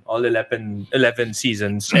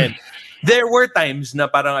 seasons. And there were times na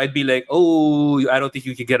parang I'd be like, oh, I don't think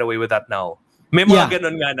you can get away with that now. May mga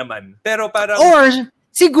ganon nga naman. Pero parang... Or,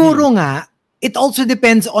 siguro nga, it also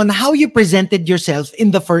depends on how you presented yourself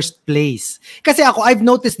in the first place. Kasi ako, I've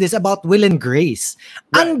noticed this about Will and Grace.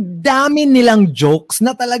 Right. Ang dami nilang jokes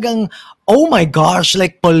na talagang, oh my gosh,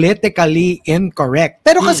 like politically incorrect.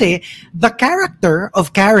 Pero kasi, the character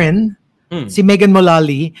of Karen, si Megan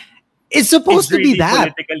Mullally, is supposed to be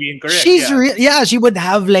that. Politically incorrect. She's she would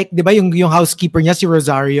have like, 'di ba, yung housekeeper niya si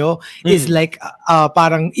Rosario is like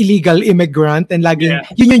parang illegal immigrant, and laging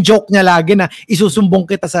yun yung joke niya lagi na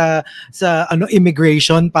isusumbong kita sa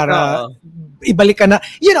immigration para ibalik ka na.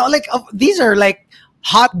 Like these are like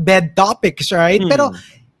hotbed topics, right? Pero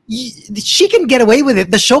she can get away with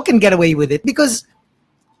it. The show can get away with it because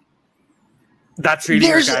that's really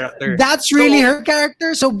her character. That's really her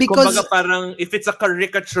character. So because kumbaga parang if it's a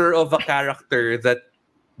caricature of a character that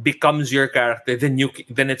becomes your character, then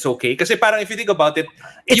it's okay. Kasi parang if you think about it,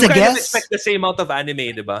 you kind of expect the same amount of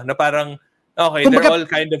anime, diba? Na parang okay, kumbaga, they're all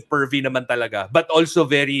kind of pervy naman talaga, but also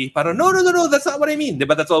very parang no, that's not what I mean.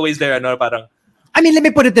 Diba? That's always there. Parang. I mean, let me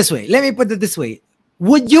put it this way.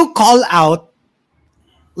 Would you call out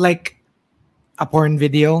like a porn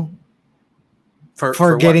video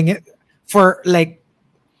for getting it? For like,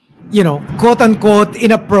 quote unquote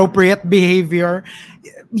inappropriate behavior?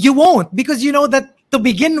 You won't, because you know that to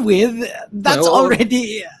begin with, that's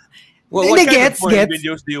already. What kind of porn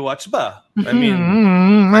videos do you watch ba? I mean,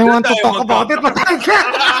 I want to talk about it, but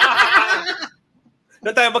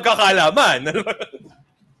na tayo magkakalaman.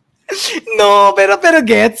 No, pero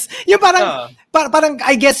gets. Yung parang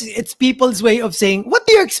I guess it's people's way of saying, what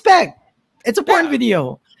do you expect? It's a porn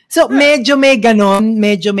video. So, medyo may ganon.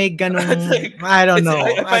 I don't know.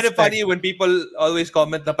 I find it funny when people always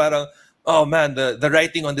comment na parang, oh man, the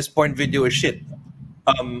writing on this porn video is shit.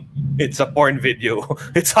 It's a porn video.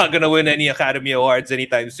 It's not gonna win any Academy Awards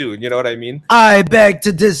anytime soon. You know what I mean? I beg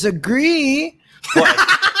to disagree. What?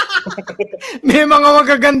 May mga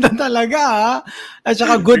magaganda talaga. At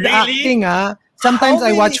saka good acting. Sometimes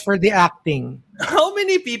I watch for the acting. How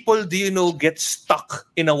many people do you know get stuck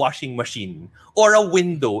in a washing machine or a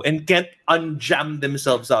window and can't unjam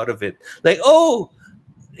themselves out of it? Like, oh,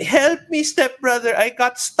 help me, stepbrother. I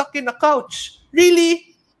got stuck in a couch.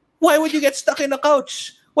 Really? Why would you get stuck in a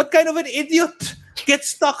couch? What kind of an idiot gets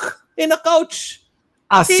stuck in a couch?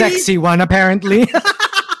 A really? Sexy one, apparently.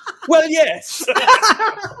 Well, yes.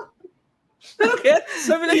 Gets?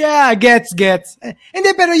 I mean, like, yeah, gets.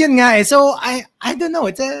 Hindi, pero yun nga eh. So, I don't know.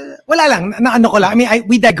 It's wala lang. Ano ko lang. I mean,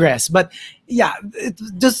 we digress. But, yeah,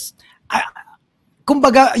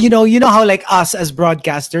 kumbaga, you know how like us as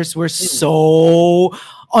broadcasters, we're so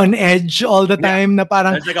on edge all the time na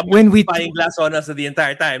parang there's like a when we glass on us the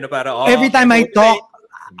entire time na parang, every time I talk,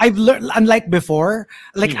 I've learned, unlike before,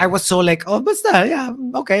 like I was so like, oh, basta, yeah,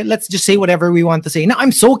 okay, let's just say whatever we want to say. Now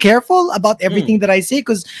I'm so careful about everything that I say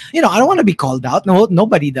because, I don't want to be called out. No,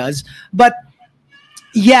 nobody does. But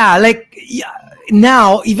yeah, like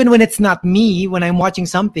now, even when it's not me, when I'm watching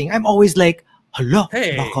something, I'm always like, hala,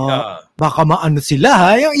 hey, baka maano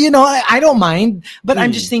sila. I don't mind. But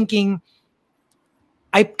I'm just thinking,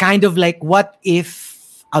 I kind of like, what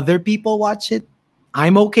if other people watch it?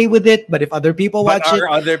 I'm okay with it, but if other people watch it... Are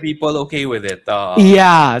other people okay with it?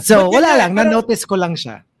 Yeah. So, wala lang. Na-notice ko lang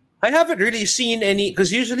siya. I haven't really seen any... Because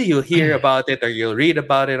usually you'll hear about it or you'll read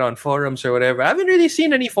about it on forums or whatever. I haven't really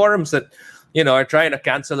seen any forums that, are trying to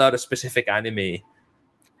cancel out a specific anime.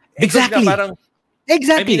 Exactly.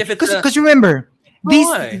 Exactly. Because remember, these...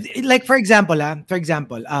 Like, for example,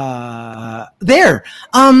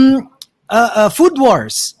 Food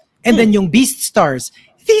Wars, and then yung Beast Stars.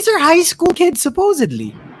 These are high school kids,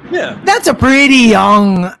 supposedly. Yeah. That's a pretty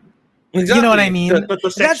young... Exactly. You know what I mean?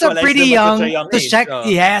 That's a pretty young... to check.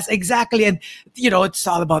 Yes, exactly. And, it's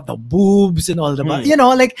all about the boobs and all the...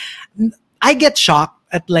 like, I get shocked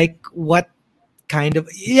at, like, what kind of...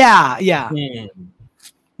 Yeah.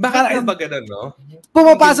 Bakit ba ganun, no?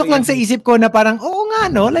 Pumapasok lang sa isip ko na parang, oo nga,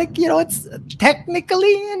 no? Like, it's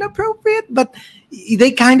technically inappropriate, but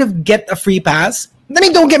they kind of get a free pass. I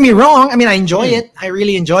mean, don't get me wrong. I mean, I enjoy it. I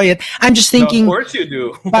really enjoy it. I'm just thinking... No, of course you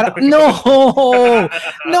do. No,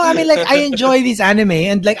 I mean, like, I enjoy this anime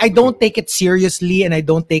and, like, I don't take it seriously and I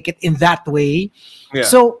don't take it in that way. Yeah.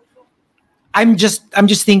 So, I'm just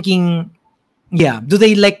thinking, yeah, do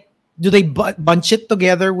they bunch it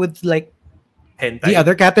together with, like, hentai. The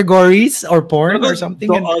other categories or porn or something.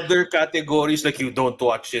 The other categories, like, you don't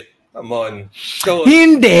watch it. Come on. So,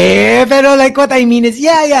 Hindi. Pero like what I mean is,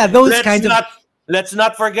 yeah, those kinds of... Let's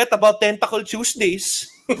not forget about Tentacle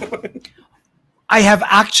Tuesdays. I have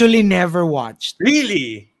actually never watched.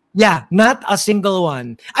 Really? Yeah, not a single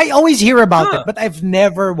one. I always hear about it, but I've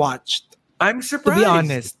never watched. I'm surprised. To be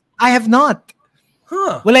honest. I have not.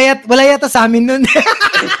 Huh. Wala yata sa amin nun.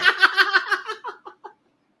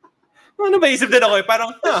 Ano ba isip din ako eh?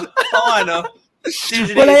 Parang, ano?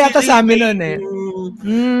 Wala yata sa amin nun eh.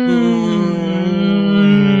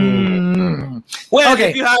 Well,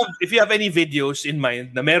 okay. if you have any videos in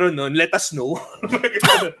mind na meron nun, let us know.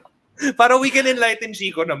 Para we can enlighten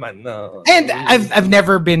Chico naman. No. And I've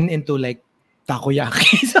never been into like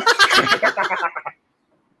takoyaki.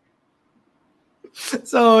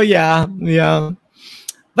 So yeah.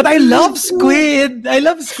 But I love squid. I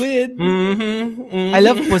love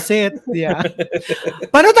Mm-hmm. pusit. Yeah.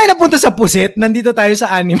 Paano tayo napunta sa pusit? Nandito tayo sa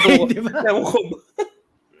anime, di ba?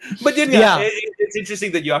 But yun it's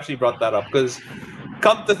interesting that you actually brought that up because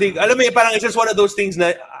come to think, alam mo, parang it's just one of those things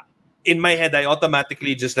na in my head I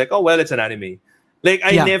automatically just like, oh well, it's an anime. Like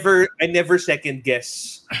I never second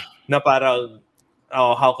guess na parang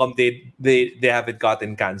how come they haven't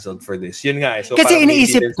gotten cancelled for this. Yun nga. So kasi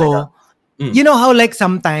iniisip ko, you know how like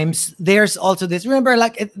sometimes there's also this, remember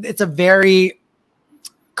like it's a very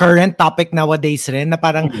current topic nowadays rin na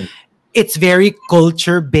parang it's very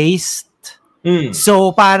culture based.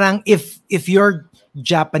 So parang if you're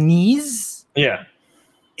Japanese,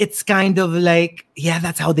 it's kind of like,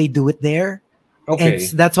 that's how they do it there. Okay. And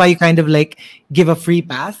that's why you kind of like give a free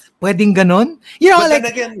pass. Pwedeng ganon. You know, but like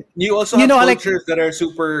then again, you also have cultures that are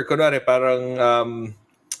super, kunwari, parang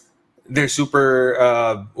they're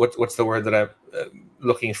super what's the word that I'm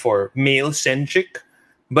looking for? Male centric.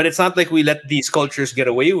 But it's not like we let these cultures get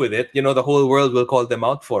away with it. You know, the whole world will call them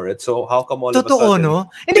out for it. So how come all of a sudden? No?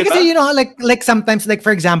 Hindi kasi, you know, like sometimes, like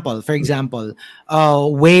for example,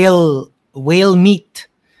 whale meat.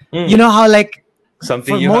 You know how like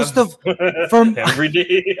something for you most have from every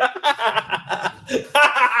day.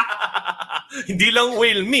 Hindi lang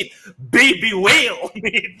whale meat, baby whale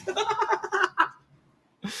meat.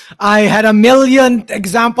 I had a million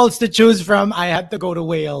examples to choose from. I had to go to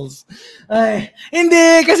whales.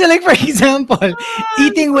 Hindi, kasi like for example,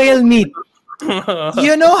 eating whale meat.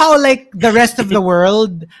 You know how like the rest of the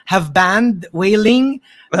world have banned whaling?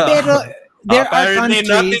 Pero there are countries...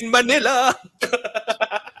 not in Manila.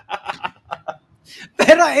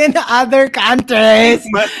 Pero in other countries,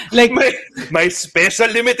 like my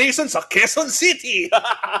special limitations sa Quezon City.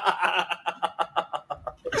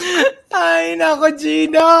 Ay, nako,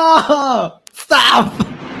 Gino! Stop!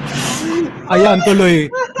 Ayan, tuloy.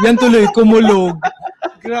 Yan tuloy, kumulog.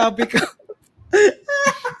 Grabe ka.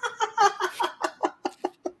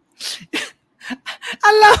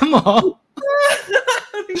 Alam mo,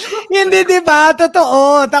 hindi, diba?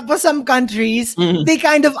 Totoo. Tapos some countries, they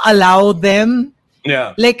kind of allow them.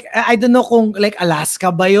 Yeah. Like, I don't know kung like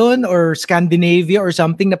Alaska ba yun or Scandinavia or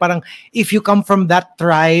something na parang if you come from that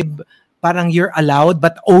tribe, parang you're allowed,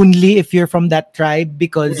 but only if you're from that tribe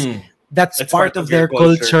because that's part of their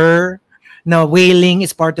culture. Now, whaling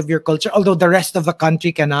is part of your culture, although the rest of the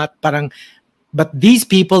country cannot. Parang, but these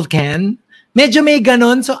people can. Medyo may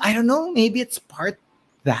ganon, so I don't know. Maybe it's part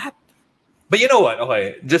that. But you know what?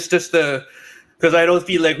 Okay, just because I don't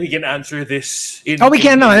feel like we can answer this. We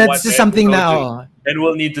can. No, it's just something now. And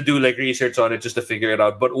we'll need to do like research on it just to figure it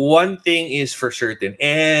out. But one thing is for certain: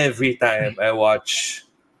 every time I watch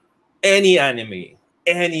any anime,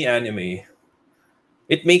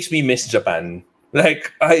 it makes me miss Japan.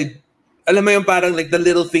 Like alam mo yung parang like the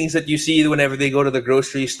little things that you see whenever they go to the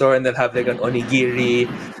grocery store and they'll have like an onigiri,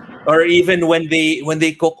 or even when they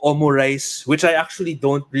cook omu rice, which I actually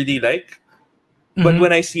don't really like. But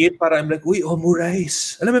when I see it, parang I'm like, uy, omu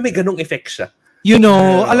rice. Alam mo, may ganong effect siya. You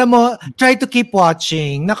know, alam mo, try to keep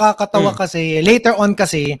watching. Nakakatawa kasi. Later on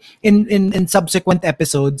kasi, in subsequent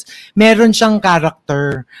episodes, meron siyang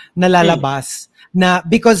character na lalabas na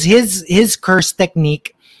because his curse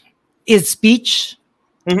technique is speech.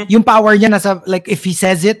 Yung power niya nasa, like, if he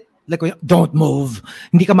says it, like, don't move.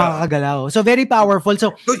 Hindi ka makakagalaw. So, very powerful.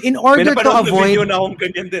 So, in order to avoid... May na akong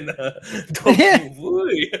ganyan din. Don't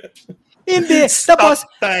move. Hindi. Tapos,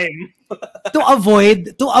 time.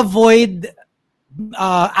 to avoid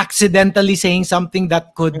accidentally saying something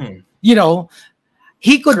that could, you know,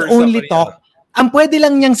 he could curse only talk. Ang pwede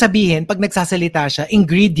lang niyang sabihin pag nagsasalita siya,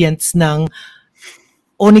 ingredients ng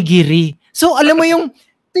onigiri. So, alam mo yung,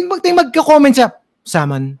 magka-comment siya,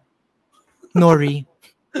 salmon, nori,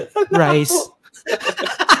 rice.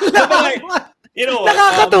 You know what?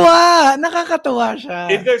 Nakakatuwa siya.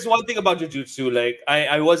 If there's one thing about Jujutsu, like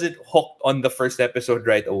I wasn't hooked on the first episode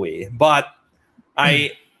right away, but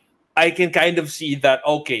I can kind of see that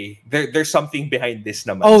okay, there's something behind this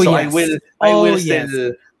naman. So yes. I will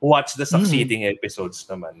still watch the succeeding episodes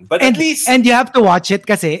naman. But at least you have to watch it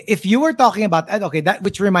kasi if you were talking about okay, that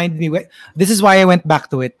which reminded me, this is why I went back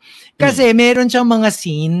to it. Kasi meron siyang mga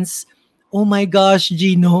scenes, oh my gosh,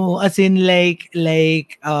 Gino, as in like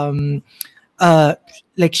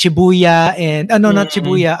Shibuya and not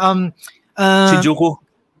Shibuya, Shinjuku.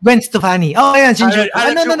 Gwen Stefani. Oh, ayan,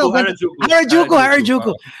 Shinjuku.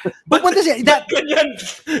 Harajuku. Pupunta siya.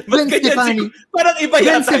 Gwen Stefani. Parang iba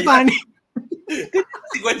Gwen Stefani.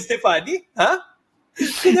 Si Gwen Stefani? Ha?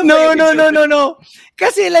 No.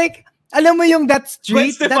 Kasi like, alam mo yung that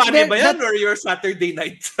street. Gwen Stefani ba yan or your Saturday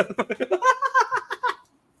night?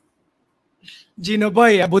 Gino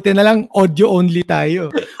boy, abutin na lang audio only tayo.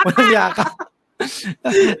 Walang yaka.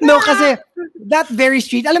 No, kasi that very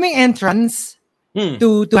street, alam mo yung entrance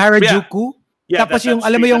to Harajuku? Yeah, tapos yung,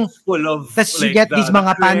 alam mo yung, tapos you get these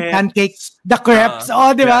mga pancakes, the crepes,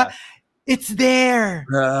 di ba? It's there.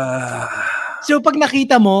 So pag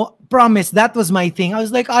nakita mo, promise, that was my thing. I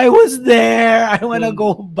was like, I was there. I wanna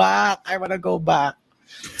go back.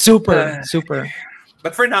 Super.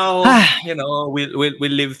 But for now, we'll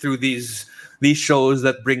live through these shows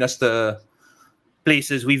that bring us to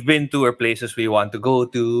places we've been to or places we want to go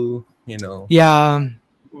to, Yeah.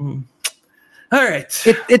 All right.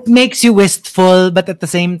 It makes you wistful, but at the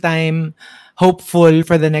same time, hopeful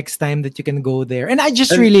for the next time that you can go there. And I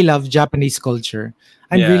just really love Japanese culture.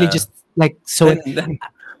 I'm really just like so.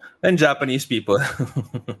 And Japanese people.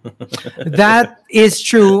 That is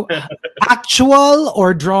true. Actual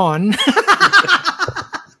or drawn.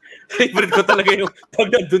 Favorite ko talaga yung pag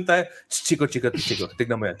nandun tayo, Chico,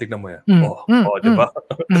 tignan mo yan. Diba?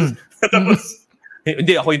 Tapos,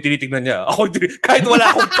 hindi, ako yung tinitignan niya. Kahit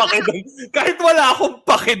wala akong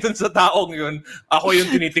pake dun sa taong yun, ako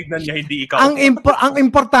yung tinitignan niya, hindi ikaw. Ang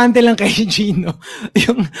importante lang kay Gino,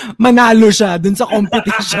 yung manalo siya dun sa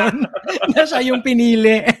competition na siya yung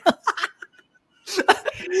pinili.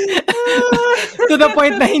 To the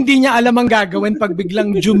point na hindi niya alam ang gagawin pag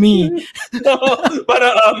biglang jumi.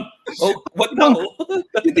 Para, what now?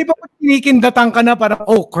 Hindi pa kinikindatan ka na parang,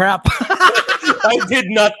 oh crap. I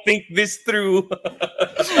did not think this through.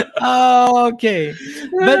 Okay.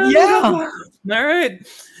 But yeah. All right.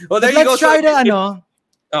 Well, there you go.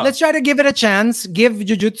 Let's try to give it a chance. Give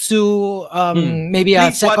Jujutsu maybe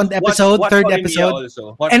a second episode, third episode,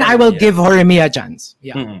 and I will give Horimiya a chance.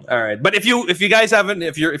 Yeah. All right. But if you guys haven't,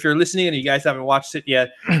 if you're listening and you guys haven't watched it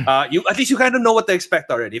yet, you at least you kind of know what to expect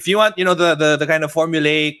already. If you want, the kind of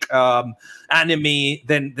formulaic anime,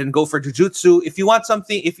 then go for Jujutsu. If you want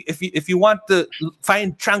something, if you want to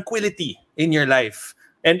find tranquility in your life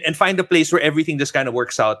and find a place where everything just kind of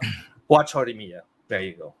works out, watch Horimiya. There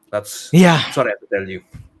you go. That's what I have to tell you.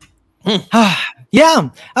 Yeah.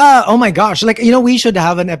 Oh my gosh. Like, we should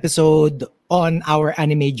have an episode on our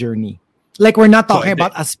anime journey. Like, we're not talking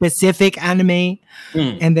about a specific anime.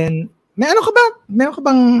 And then, meron ka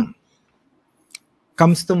bang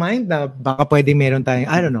comes to mind na baka pwedeng meron tayong,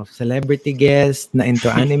 I don't know, celebrity guest na into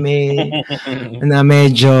anime na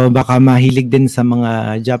medyo baka mahilig din sa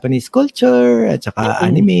mga Japanese culture at saka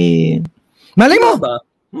anime. Malay mo!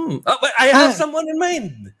 I have someone in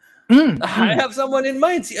mind. I have someone in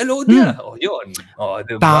mind. Si Alodia. Yun.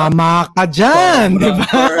 Diba? Tama ka dyan. Diba?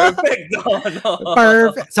 Perfect.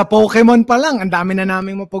 Perfect. Sa Pokemon pa lang, ang dami na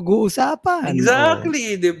naming mapag-uusapan.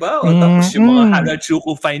 Exactly. Diba? Tapos yung mga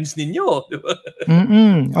Harajuku finds ninyo. Diba?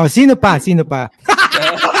 Sino pa?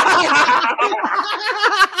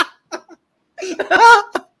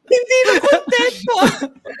 Hindi na kontento.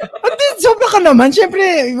 Sobra ka naman.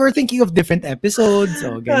 Siyempre, we're thinking of different episodes.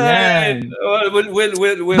 So, ganyan.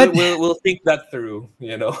 We'll think that through,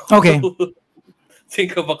 Okay.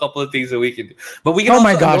 Think of a couple of things that we can do. But we can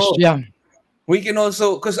we can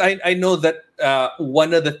also, because I know that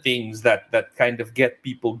one of the things that kind of get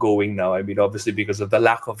people going now, I mean, obviously because of the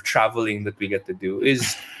lack of traveling that we get to do,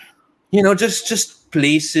 is just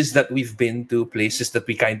places that we've been to, places that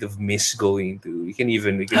we kind of miss going to. We can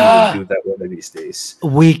even do that one of these days.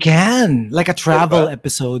 We can, like a travel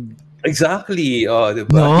episode. Exactly.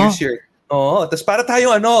 No? Here's your tapos para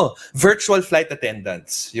tayo virtual flight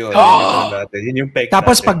attendants. Yun yung peg.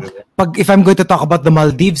 Tapos pag if I'm going to talk about the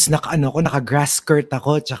Maldives, naka-grass skirt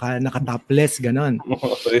ako, tsaka naka-topless, ganon.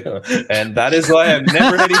 And that is why I'm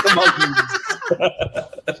never heading to Maldives.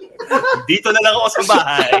 Dito na lang ako sa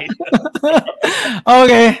bahay.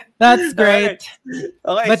 Okay, that's great.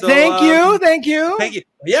 Okay, But so, thank you. Thank you.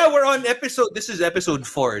 Yeah, we're on this is episode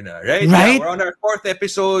 4 na, right? Right. Yeah, we're on our 4th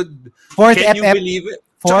episode. Fourth Can you ep- believe it?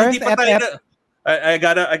 Fourth Tsaka hindi pa tayo I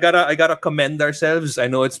gotta commend ourselves. I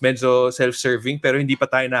know it's medyo self-serving, pero hindi pa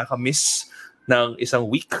tayo nakaka-miss ng isang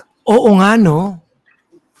week. Oo nga, no?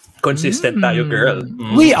 Consistent tayo, girl.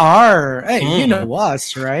 We are. Hey, you know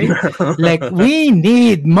us, right? Like, we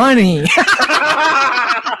need money.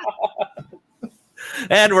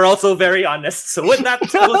 And we're also very honest. So with that,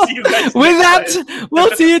 we'll see you guys. With that,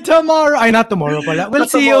 we'll see you tomorrow. Ay, not tomorrow pala. We'll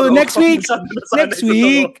see you next week. Next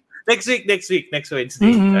week. Next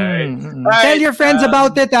Wednesday. All right. Tell your friends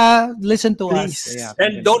about it. Listen to please. us. Yeah,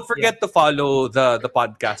 and don't forget to follow the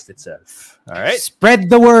podcast itself. All right. Spread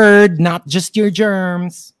the word, not just your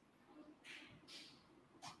germs.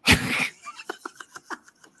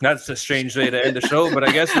 That's a strange way to end the show, but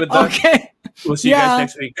I guess with that, Okay. we'll see you guys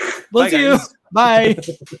next week. We'll Bye, see guys. you.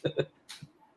 Bye.